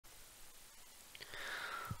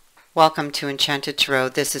Welcome to Enchanted Tarot.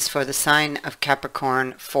 This is for the sign of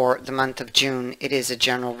Capricorn for the month of June. It is a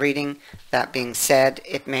general reading. That being said,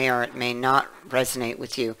 it may or it may not resonate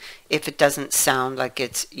with you. If it doesn't sound like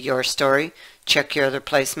it's your story, check your other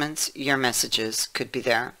placements. Your messages could be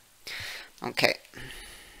there. Okay.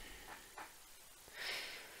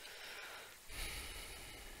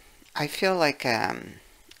 I feel like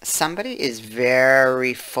somebody is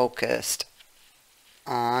very focused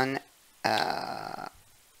on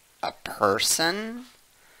a person,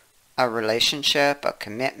 a relationship, a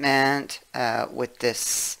commitment, with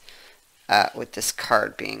this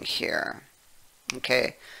card being here.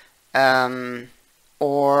 Okay.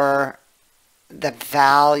 Or the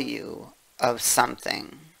value of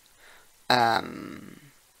something,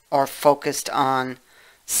 or focused on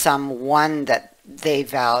someone that they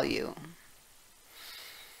value.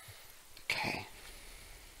 Okay.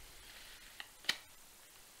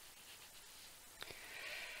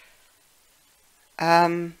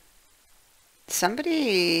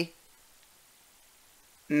 Somebody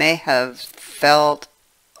may have felt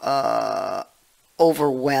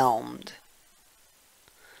overwhelmed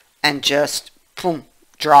and just boom,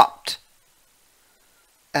 dropped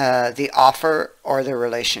the offer or the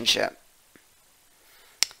relationship,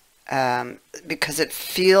 because it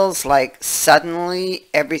feels like suddenly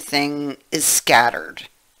everything is scattered.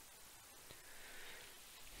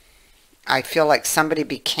 I feel like somebody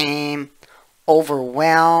became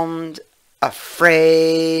overwhelmed,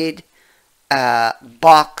 afraid,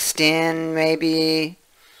 boxed in maybe.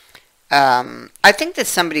 I think that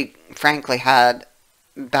somebody frankly had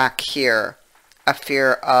back here a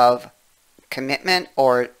fear of commitment,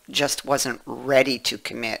 or just wasn't ready to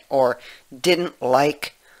commit, or didn't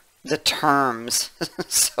like the terms,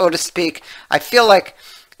 so to speak. I feel like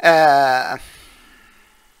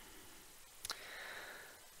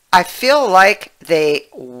they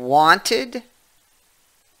wanted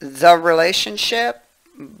the relationship,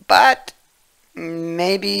 but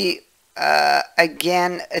maybe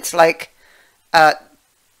again it's like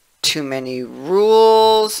too many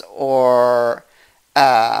rules, or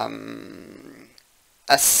a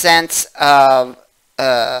sense of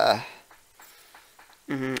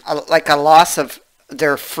like a loss of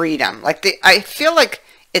their freedom. Like I feel like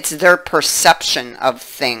it's their perception of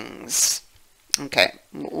things. Okay,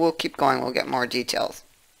 we'll keep going. We'll get more details.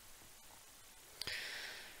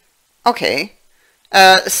 Okay,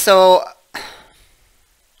 so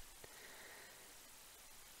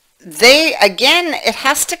they, again, it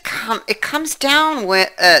has to come, it comes down with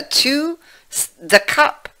to the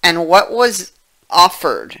cup and what was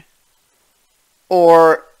offered,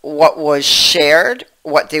 or what was shared,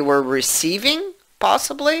 what they were receiving,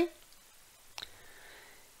 possibly.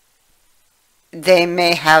 They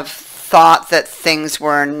may have thought that things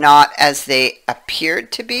were not as they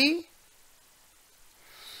appeared to be.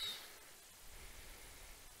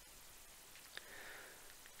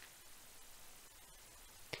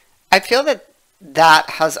 I feel that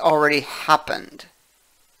that has already happened.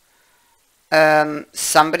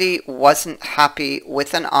 Somebody wasn't happy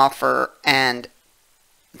with an offer, and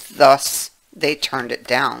thus they turned it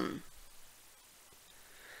down.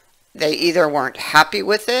 They either weren't happy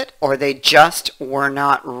with it, or they just were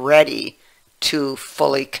not ready to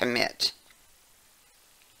fully commit.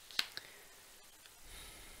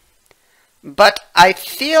 But I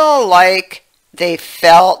feel like they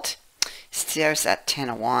felt, there's that Ten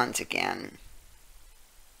of Wands again.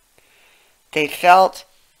 They felt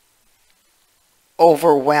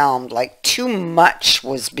overwhelmed, like too much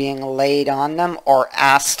was being laid on them or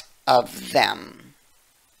asked of them.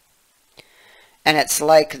 And it's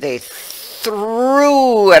like they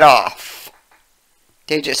threw it off.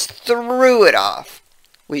 They just threw it off.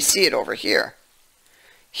 We see it over here.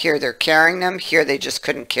 Here they're carrying them. Here they just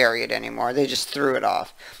couldn't carry it anymore. They just threw it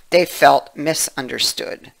off. They felt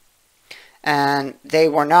misunderstood. And they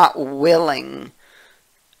were not willing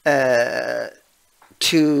to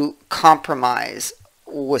compromise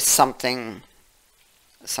with something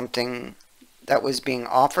that was being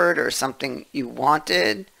offered, or something you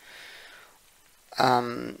wanted,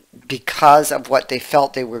 because of what they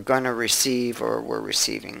felt they were going to receive, or were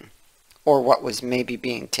receiving, or what was maybe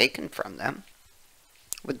being taken from them,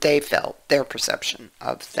 what they felt, their perception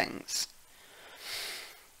of things.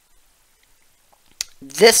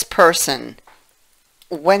 This person,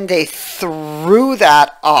 when they threw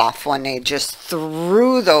that off, when they just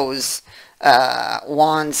threw those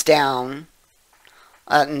wands down,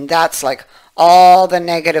 and that's like all the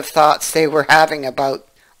negative thoughts they were having about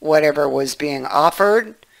whatever was being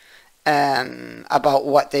offered, about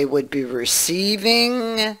what they would be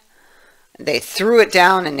receiving, they threw it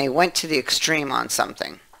down and they went to the extreme on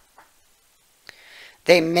something.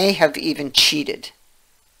 They may have even cheated.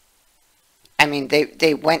 I mean,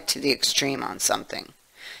 they went to the extreme on something.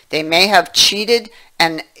 They may have cheated,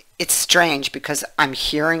 and it's strange because I'm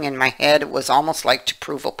hearing in my head it was almost like to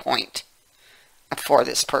prove a point for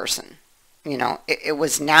this person. You know, it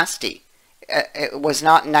was nasty. It was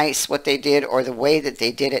not nice what they did or the way that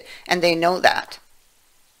they did it, and they know that.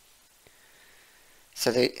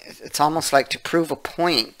 So it's almost like to prove a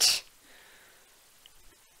point.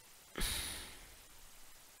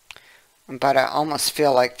 But I almost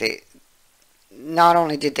feel like they, not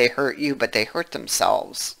only did they hurt you, but they hurt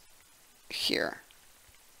themselves here.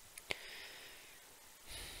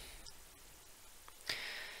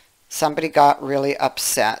 Somebody got really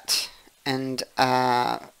upset, and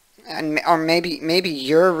or maybe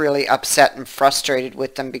you're really upset and frustrated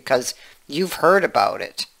with them because you've heard about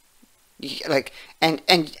it. Like, and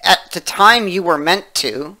at the time you were meant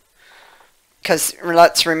to, because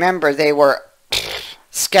let's remember they were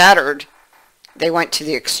scattered. They went to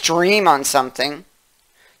the extreme on something.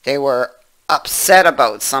 They were upset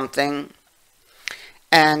about something,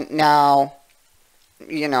 and now,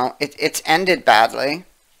 you know, it's ended badly.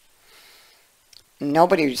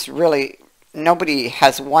 Nobody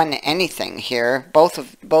has won anything here. Both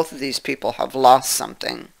of these people have lost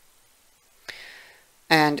something.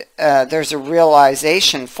 And there's a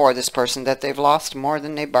realization for this person that they've lost more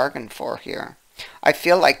than they bargained for here. I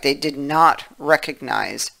feel like they did not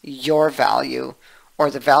recognize your value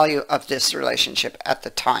or the value of this relationship at the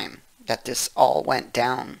time that this all went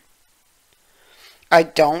down. I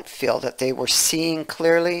don't feel that they were seeing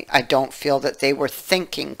clearly. I don't feel that they were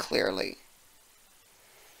thinking clearly.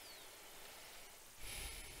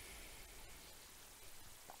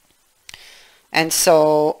 And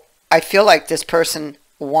so I feel like this person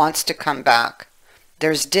wants to come back.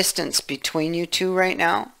 There's distance between you two right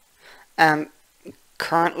now.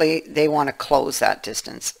 Currently, they want to close that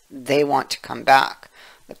distance. They want to come back.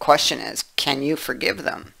 The question is, can you forgive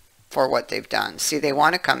them for what they've done? See, they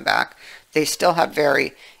want to come back. They still have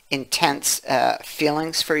very intense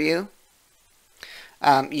feelings for you.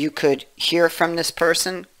 You could hear from this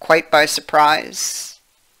person quite by surprise.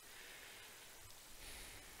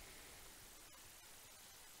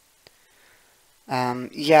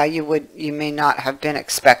 Yeah, you may not have been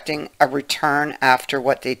expecting a return after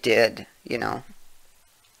what they did, you know.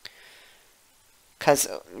 Because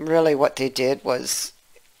really what they did was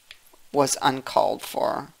uncalled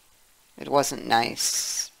for. It wasn't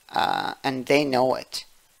nice. And they know it.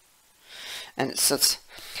 And so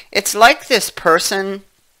it's like this person,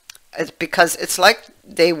 because it's like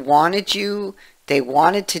they wanted you, they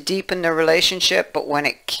wanted to deepen the relationship, but when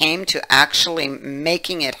it came to actually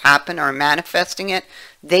making it happen or manifesting it,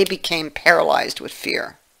 they became paralyzed with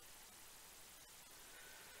fear.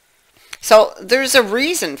 So there's a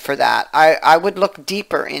reason for that. I would look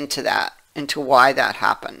deeper into that, into why that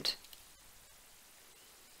happened.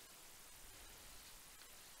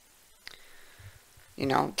 You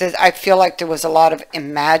know, I feel like there was a lot of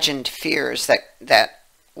imagined fears that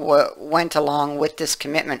went along with this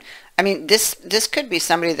commitment. I mean, this could be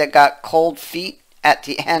somebody that got cold feet at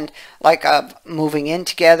the end, like of moving in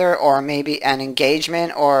together, or maybe an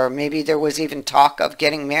engagement, or maybe there was even talk of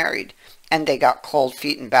getting married, and they got cold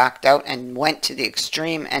feet and backed out and went to the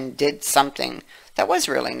extreme and did something that was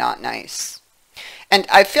really not nice. And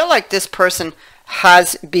I feel like this person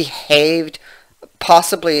has behaved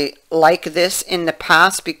possibly like this in the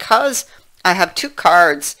past, because I have two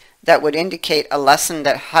cards that would indicate a lesson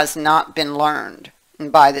that has not been learned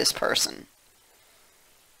by this person.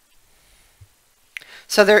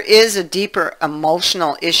 So there is a deeper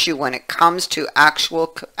emotional issue when it comes to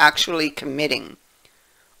actually committing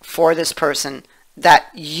for this person that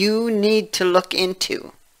you need to look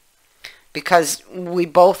into, because we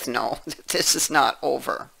both know that this is not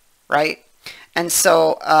over, right? And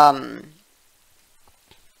so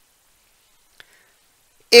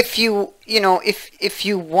if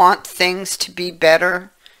you want things to be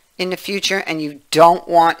better in the future, and you don't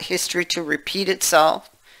want history to repeat itself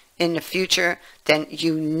in the future, then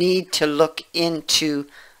you need to look into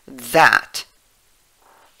that.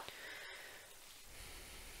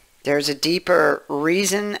 There's a deeper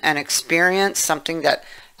reason and experience, something that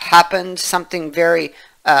happened, something very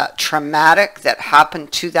traumatic that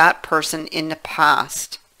happened to that person in the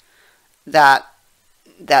past that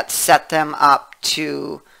set them up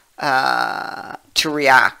to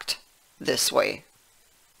react this way.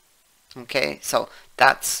 Okay, so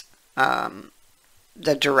that's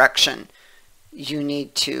the direction you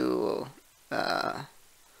need to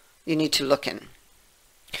look in.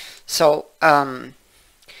 So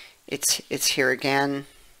it's here again.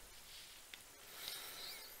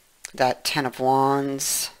 that Ten of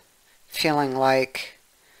Wands, feeling like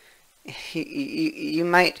you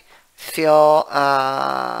might feel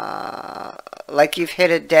like you've hit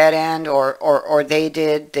a dead end, or they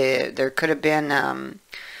did. There could have been,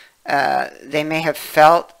 they may have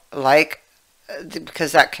felt like,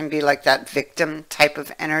 because that can be like that victim type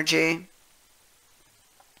of energy.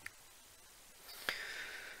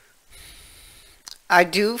 I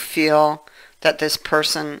do feel that this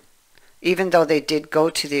person, even though they did go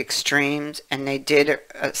to the extremes and they did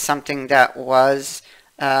something that was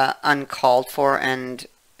uncalled for and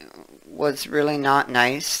was really not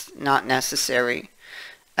nice, not necessary,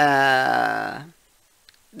 this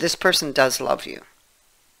person does love you.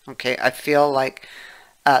 Okay, I feel like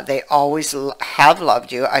they always have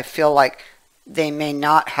loved you. I feel like they may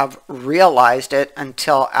not have realized it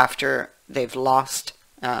until after they've lost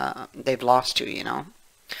you, you know.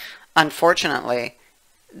 Unfortunately,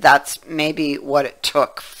 that's maybe what it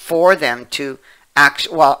took for them to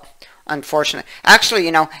unfortunately, actually,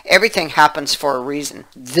 you know, everything happens for a reason.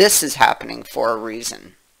 This is happening for a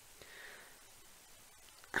reason.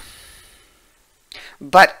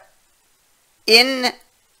 But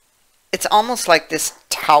it's almost like this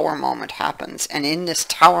tower moment happens, and in this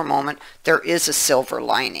tower moment, there is a silver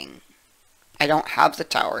lining. I don't have the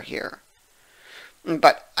tower here,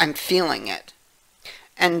 but I'm feeling it.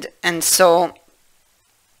 And so,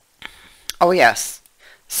 oh yes,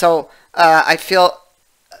 so I feel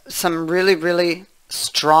some really, really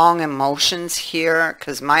strong emotions here,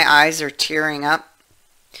 because my eyes are tearing up.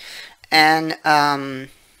 And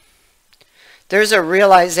there's a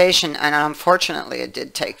realization, and unfortunately it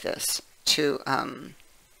did take this to,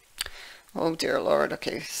 oh dear Lord,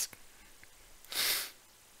 okay.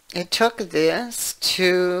 It took this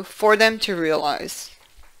for them to realize.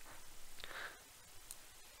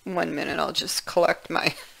 1 minute, I'll just collect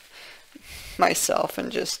myself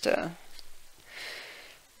and just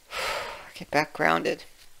get back grounded.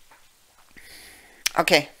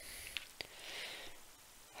 Okay.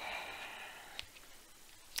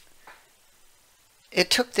 It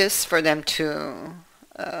took this for them to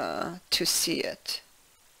see it.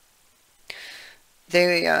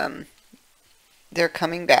 They're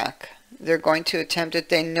coming back. They're going to attempt it.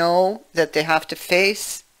 They know that they have to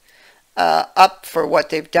face up for what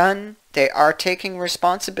they've done. They are taking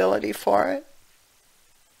responsibility for it.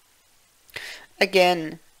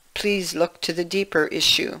 Again, please look to the deeper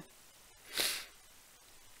issue.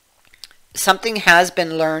 Something has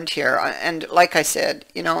been learned here, and like I said,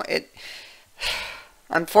 you know,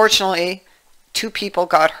 unfortunately, 2 people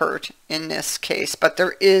got hurt in this case, but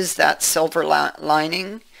there is that silver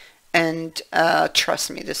lining, and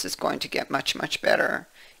trust me, this is going to get much, much better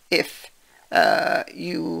if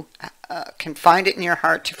you can find it in your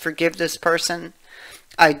heart to forgive this person.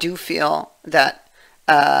 I do feel that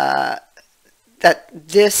that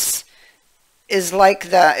this is like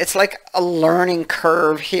it's like a learning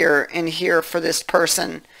curve here for this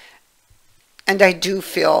person, and I do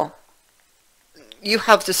feel you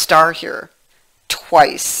have the star here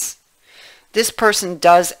twice. This person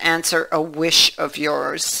does answer a wish of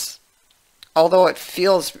yours. Although it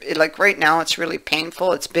feels like right now it's really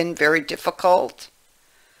painful. It's been very difficult.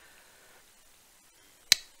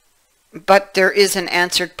 But there is an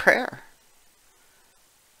answered prayer.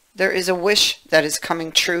 There is a wish that is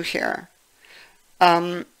coming true here.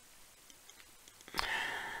 There's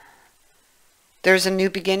a new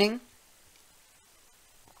beginning.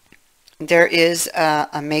 There is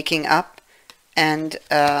a making up and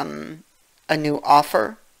a new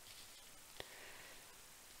offer.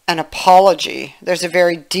 An apology. There's a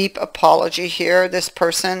very deep apology here. This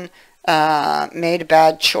person made a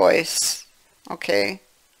bad choice. Okay?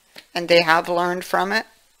 And they have learned from it.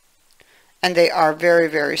 And they are very,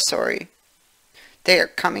 very sorry. They are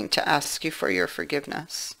coming to ask you for your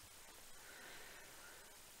forgiveness.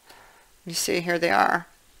 You see, here they are.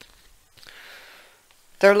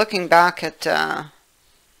 They're looking back at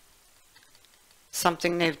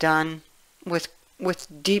something they've done with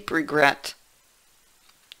deep regret.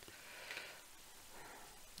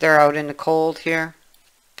 They're out in the cold here.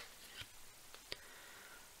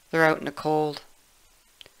 They're out in the cold.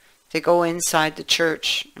 They go inside the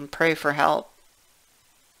church and pray for help.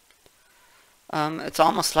 It's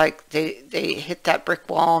almost like they hit that brick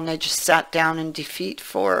wall and they just sat down in defeat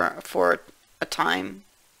for a time.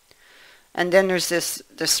 And then there's this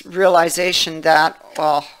realization that,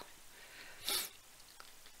 well,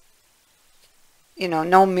 you know,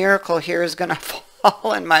 no miracle here is going to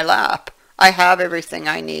fall in my lap. I have everything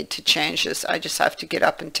I need to change this. I just have to get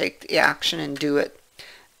up and take the action and do it,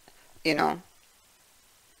 you know.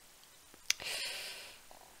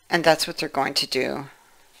 And that's what they're going to do.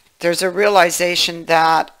 There's a realization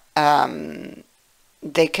that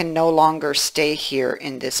they can no longer stay here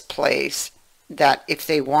in this place, that if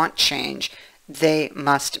they want change, they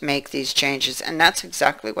must make these changes. And that's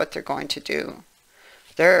exactly what they're going to do.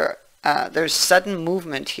 There's sudden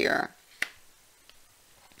movement here.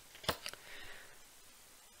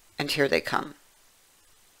 And here they come.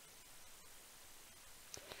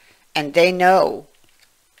 And they know,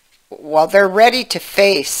 while they're ready to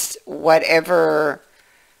face whatever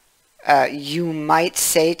you might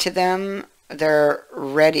say to them, they're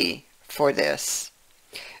ready for this.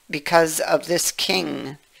 Because of this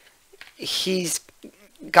king, he's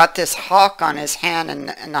got this hawk on his hand,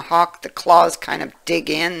 and the hawk, the claws kind of dig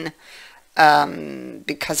in,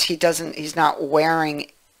 because he's not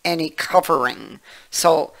wearing any covering.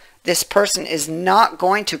 So this person is not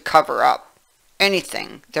going to cover up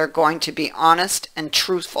anything. They're going to be honest and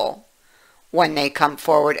truthful when they come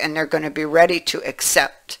forward, and they're going to be ready to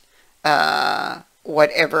accept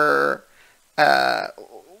whatever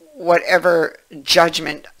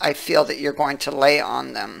judgment I feel that you're going to lay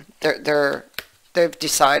on them. They've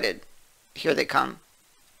decided. Here they come.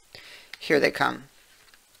 Here they come.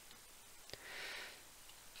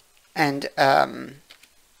 And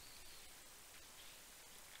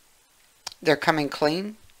they're coming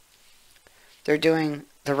clean. They're doing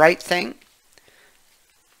the right thing.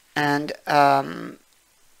 And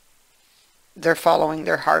they're following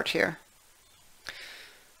their heart here.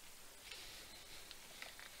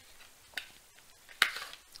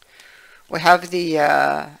 We have the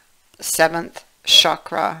 7th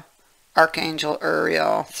chakra, Archangel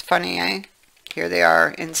Uriel. It's funny, eh? Here they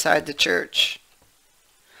are inside the church.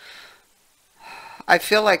 I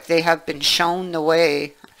feel like they have been shown the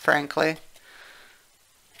way, frankly.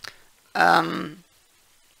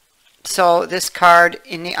 So this card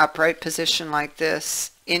in the upright position like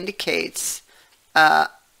this indicates a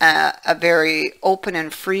very open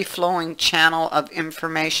and free-flowing channel of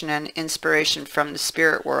information and inspiration from the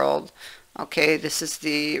spirit world. Okay, this is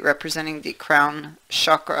representing the crown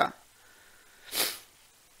chakra.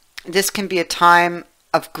 This can be a time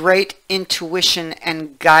of great intuition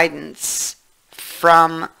and guidance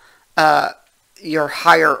from your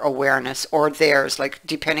higher awareness, or theirs, like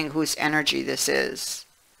depending whose energy this is.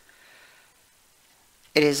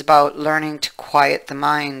 It is about learning to quiet the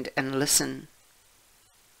mind and listen.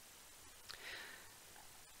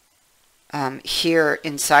 Here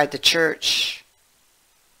inside the church,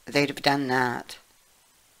 they'd have done that.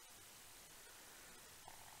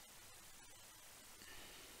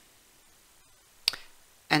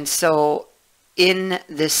 And so in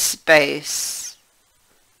this space,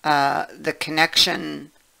 the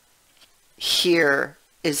connection here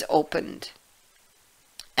is opened.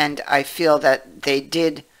 And I feel that they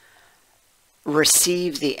did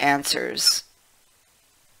receive the answers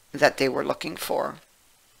that they were looking for.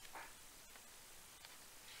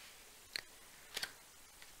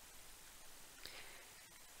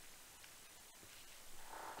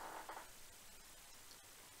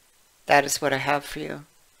 That is what I have for you.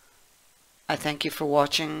 I thank you for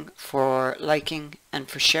watching, for liking, and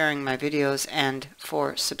for sharing my videos, and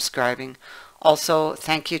for subscribing. Also,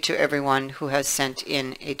 thank you to everyone who has sent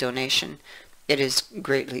in a donation. It is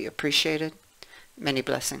greatly appreciated. Many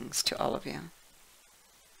blessings to all of you.